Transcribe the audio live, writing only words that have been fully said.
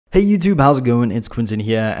Hey YouTube, how's it going? It's Quentin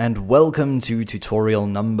here and welcome to tutorial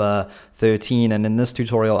number 13, and in this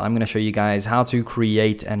tutorial I'm going to show you guys how to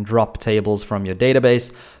create and drop tables from your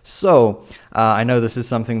database. So I know this is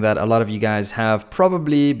something that a lot of you guys have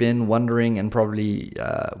probably been wondering and probably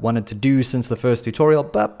wanted to do since the first tutorial,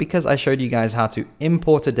 but because I showed you guys how to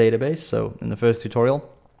import a database, so in the first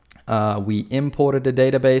tutorial we imported a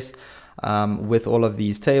database with all of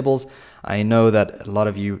these tables. I know that a lot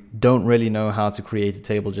of you don't really know how to create a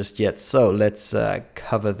table just yet, so let's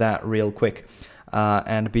cover that real quick.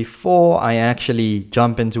 And before I actually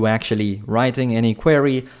jump into actually writing any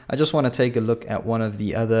query, I just want to take a look at one of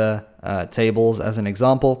the other tables as an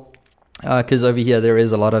example, because over here there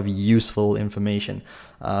is a lot of useful information.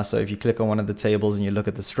 So if you click on one of the tables and you look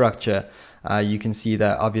at the structure, you can see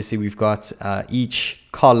that obviously we've got each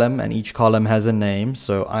column, and each column has a name,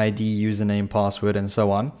 so ID, username, password, and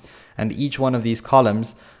so on. And each one of these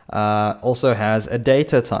columns also has a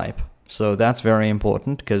data type. So that's very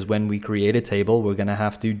important, because when we create a table, we're going to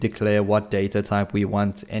have to declare what data type we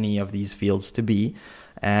want any of these fields to be.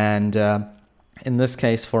 And in this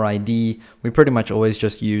case for ID, we pretty much always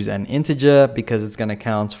just use an integer, because it's going to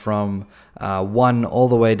count from 1 all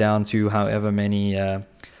the way down to however many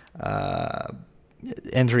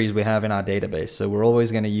entries we have in our database. So we're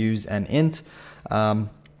always going to use an int.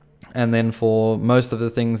 And then for most of the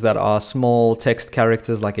things that are small text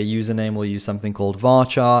characters like a username, we'll use something called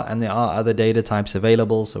varchar, and there are other data types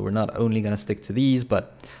available, so we're not only going to stick to these,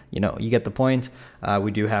 but you know, you get the point.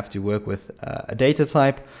 We do have to work with a data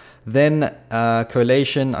type. Then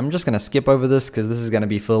collation, I'm just going to skip over this because this is going to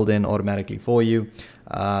be filled in automatically for you,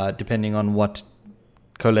 depending on what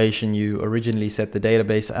collation you originally set the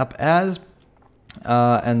database up as.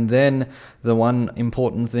 And then the one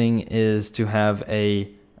important thing is to have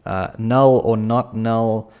a null or not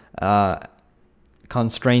null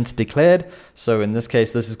constraint declared. So in this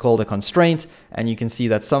case, this is called a constraint, and you can see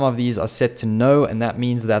that some of these are set to no, and that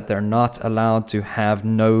means that they're not allowed to have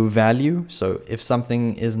no value. So if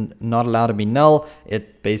something is not allowed to be null,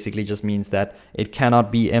 it basically just means that it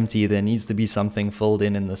cannot be empty. There needs to be something filled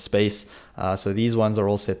in the space. So these ones are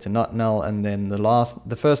all set to not null, and then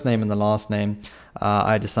the first name and the last name,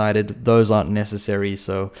 I decided those aren't necessary,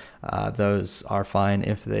 so those are fine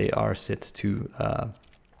if they are set to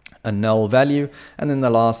a null value. And then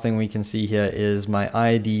the last thing we can see here is my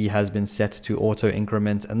ID has been set to auto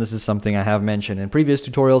increment, and this is something I have mentioned in previous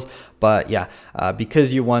tutorials, but yeah,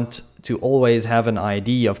 because you want to always have an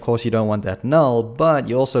ID, of course you don't want that null, but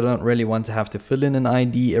you also don't really want to have to fill in an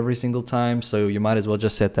ID every single time, so you might as well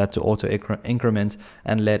just set that to auto increment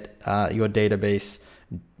and let your database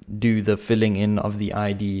do the filling in of the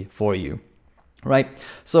ID for you. Right,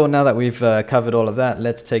 so now that we've covered all of that,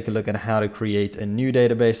 let's take a look at how to create a new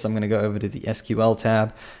database. So I'm going to go over to the SQL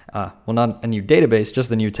tab. Well, not a new database, just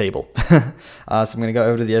a new table. So I'm going to go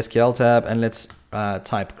over to the SQL tab, and let's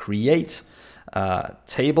type create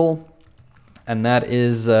table. And that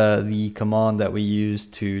is the command that we use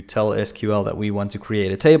to tell SQL that we want to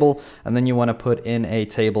create a table. And then you want to put in a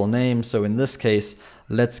table name. So in this case,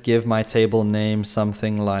 let's give my table name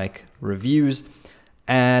something like reviews.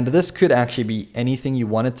 And this could actually be anything you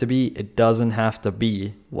want it to be. It doesn't have to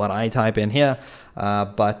be what I type in here,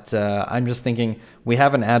 but I'm just thinking we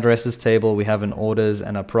have an addresses table, we have an orders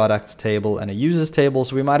and a products table and a users table,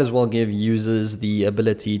 so we might as well give users the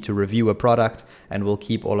ability to review a product, and we'll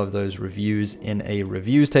keep all of those reviews in a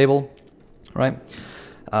reviews table, right?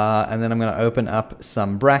 And then I'm going to open up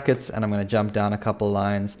some brackets, and I'm going to jump down a couple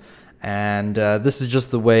lines. And this is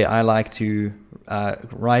just the way I like to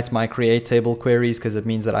write my create table queries, because it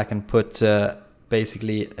means that I can put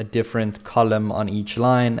basically a different column on each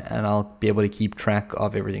line, and I'll be able to keep track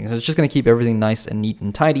of everything. So it's just going to keep everything nice and neat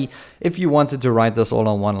and tidy. If you wanted to write this all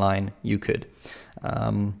on one line, you could.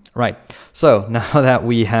 Right, so now that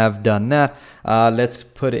we have done that, let's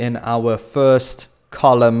put in our first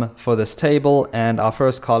column for this table, and our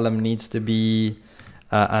first column needs to be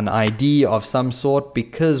an ID of some sort,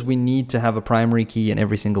 because we need to have a primary key in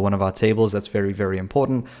every single one of our tables. That's very, very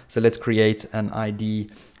important. So let's create an ID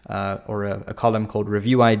or a column called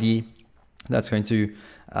review ID. That's going to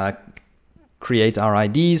create our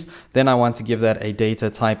IDs. Then I want to give that a data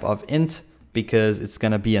type of int, because it's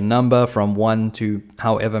going to be a number from 1 to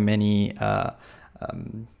however many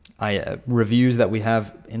reviews that we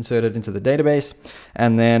have inserted into the database.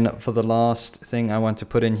 And then for the last thing I want to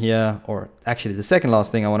put in here, or actually the second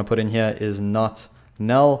last thing I want to put in here, is not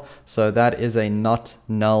null. So that is a not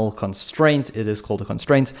null constraint. It is called a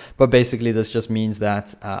constraint, but basically this just means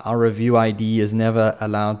that our review ID is never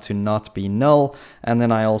allowed to not be null. And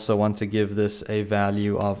then I also want to give this a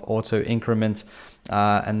value of auto increment.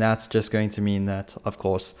 And that's just going to mean that, of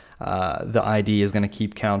course, the ID is going to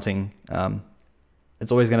keep counting.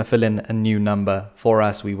 It's always going to fill in a new number for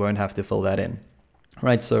us. We won't have to fill that in.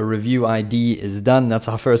 Right, so review ID is done. That's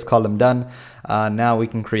our first column done. Now we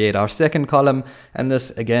can create our second column. And this,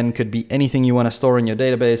 again, could be anything you want to store in your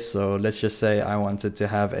database. So let's just say I wanted to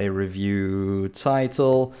have a review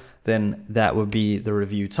title. Then that would be the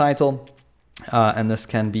review title. And this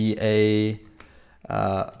can be a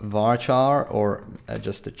varchar or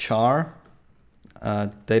just a char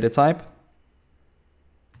data type.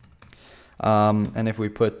 And if we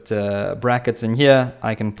put brackets in here,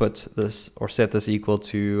 I can put this or set this equal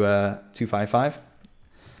to 255.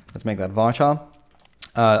 Let's make that varchar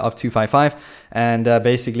of 255. And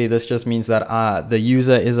basically this just means that the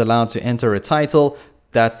user is allowed to enter a title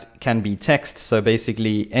that can be text. So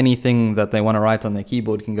basically anything that they want to write on their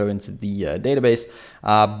keyboard can go into the database,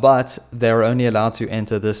 but they're only allowed to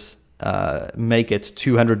enter this make it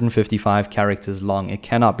 255 characters long. It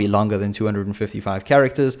cannot be longer than 255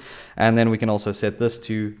 characters. And then we can also set this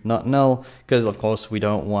to not null, because of course we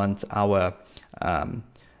don't want our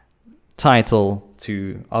title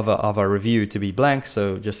of our review to be blank.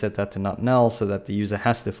 So just set that to not null so that the user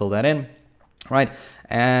has to fill that in, right?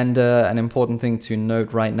 And an important thing to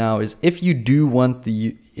note right now is if you don't want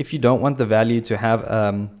the value to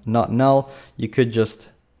have not null, you could just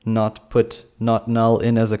not put not null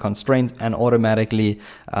in as a constraint, and automatically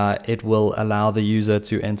it will allow the user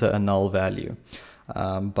to enter a null value.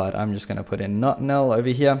 But I'm just going to put in not null over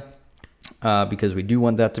here because we do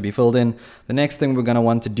want that to be filled in. The next thing we're going to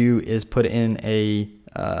want to do is put in a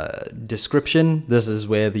description. This is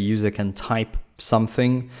where the user can type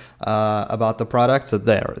something about the product, so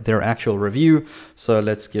their actual review. So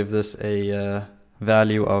let's give this a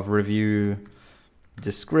value of review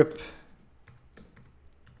description,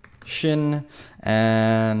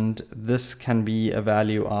 and this can be a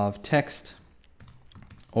value of text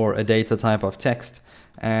or a data type of text,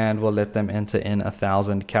 and we'll let them enter in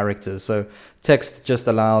 1,000 characters. So text just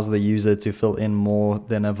allows the user to fill in more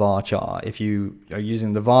than a varchar. If you are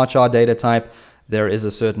using the varchar data type, there is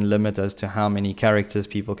a certain limit as to how many characters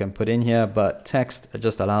people can put in here, but text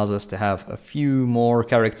just allows us to have a few more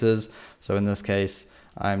characters. So in this case,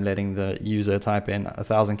 I'm letting the user type in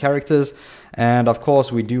 1,000 characters. And of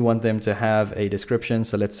course, we do want them to have a description.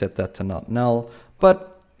 So let's set that to not null.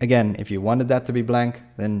 But again, if you wanted that to be blank,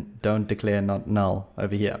 then don't declare not null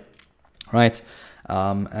over here, right?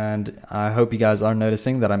 And I hope you guys are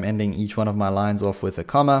noticing that I'm ending each one of my lines off with a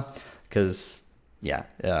comma, because yeah,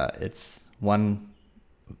 it's one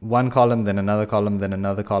column, then another column, then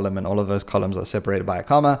another column, and all of those columns are separated by a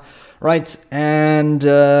comma, right? And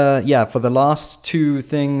yeah, for the last two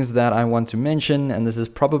things that I want to mention, and this is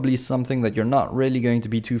probably something that you're not really going to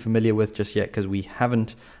be too familiar with just yet because we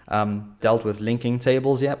haven't dealt with linking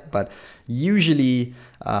tables yet, but usually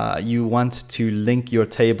you want to link your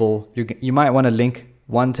table. You might want to link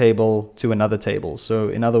one table to another table. So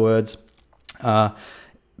in other words,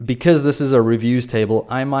 because this is a reviews table,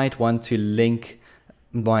 I might want to link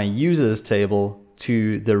my users table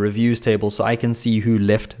to the reviews table so I can see who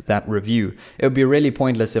left that review. It would be really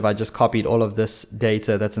pointless if I just copied all of this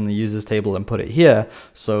data that's in the users table and put it here.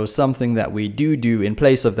 So something that we do in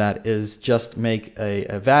place of that is just make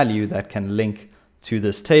a value that can link to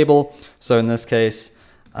this table. So in this case,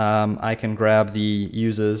 I can grab the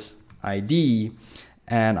user's ID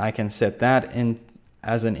and I can set that in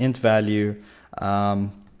as an int value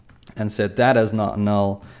and set that as not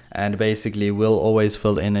null. And basically we'll always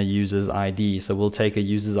fill in a user's ID. So we'll take a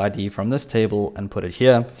user's ID from this table and put it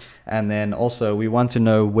here. And then also we want to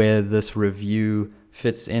know where this review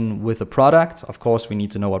fits in with a product. Of course, we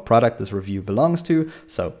need to know what product this review belongs to.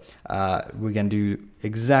 So we can do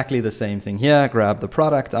exactly the same thing here. Grab the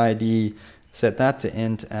product ID, set that to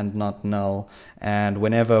int and not null. And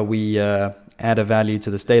whenever we add a value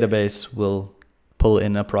to this database, we'll pull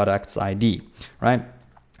in a product's ID, right?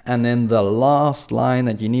 And then the last line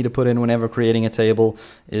that you need to put in whenever creating a table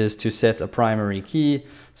is to set a primary key.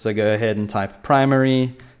 So go ahead and type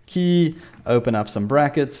primary key, open up some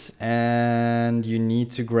brackets, and you need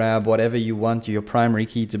to grab whatever you want your primary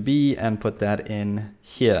key to be and put that in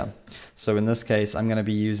here. So in this case, I'm going to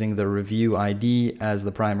be using the review ID as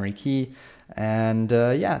the primary key. And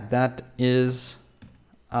yeah, that is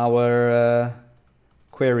our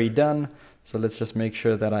query done. So let's just make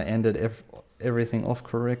sure that I ended everything off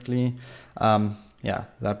correctly. Yeah,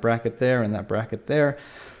 that bracket there and that bracket there.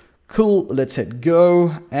 Cool, let's hit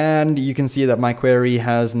go, and you can see that my query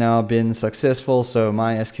has now been successful. So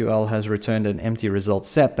MySQL has returned an empty result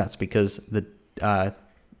set. That's because the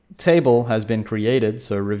table has been created,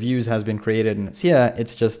 so reviews has been created and it's here.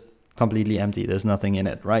 It's just completely empty. There's nothing in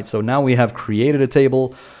it, right? So now we have created a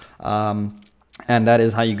table, and that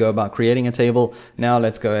is how you go about creating a table. Now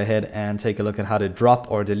let's go ahead and take a look at how to drop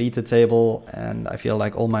or delete a table. And I feel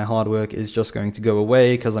like all my hard work is just going to go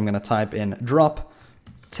away because I'm going to type in drop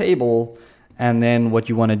table, and then what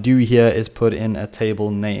you want to do here is put in a table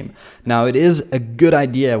name. Now it is a good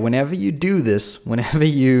idea whenever you do this, whenever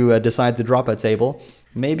you decide to drop a table,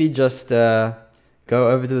 maybe just go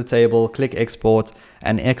over to the table, click export,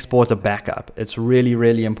 and export a backup. It's really,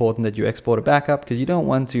 really important that you export a backup because you don't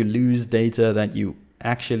want to lose data that you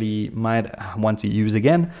actually might want to use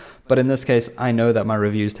again. But in this case, I know that my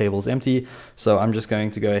reviews table is empty, so I'm just going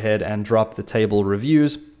to go ahead and drop the table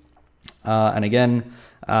reviews. And again,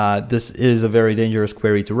 this is a very dangerous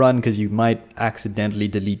query to run because you might accidentally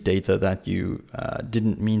delete data that you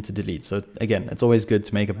didn't mean to delete. So again, it's always good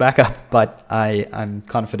to make a backup, but I'm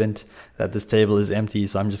confident that this table is empty.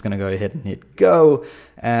 So I'm just going to go ahead and hit go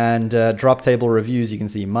and drop table reviews. You can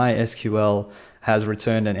see MySQL has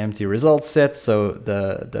returned an empty result set. So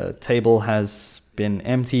the table has been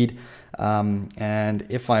emptied. And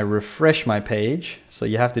if I refresh my page, so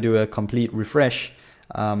you have to do a complete refresh,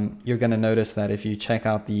 you're going to notice that if you check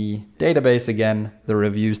out the database again, the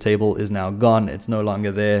reviews table is now gone. It's no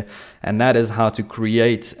longer there. And that is how to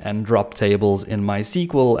create and drop tables in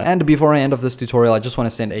MySQL. And before I end off this tutorial, I just want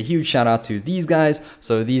to send a huge shout out to these guys.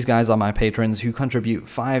 So these guys are my patrons who contribute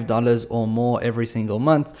 $5 or more every single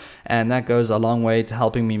month. And that goes a long way to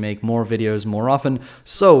helping me make more videos more often.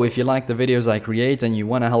 So if you like the videos I create and you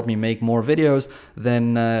want to help me make more videos,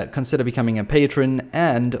 then consider becoming a patron,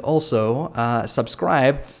 and also subscribe.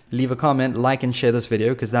 Leave a comment, like and share this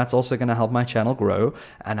video because that's also going to help my channel grow,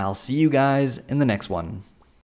 and I'll see you guys in the next one.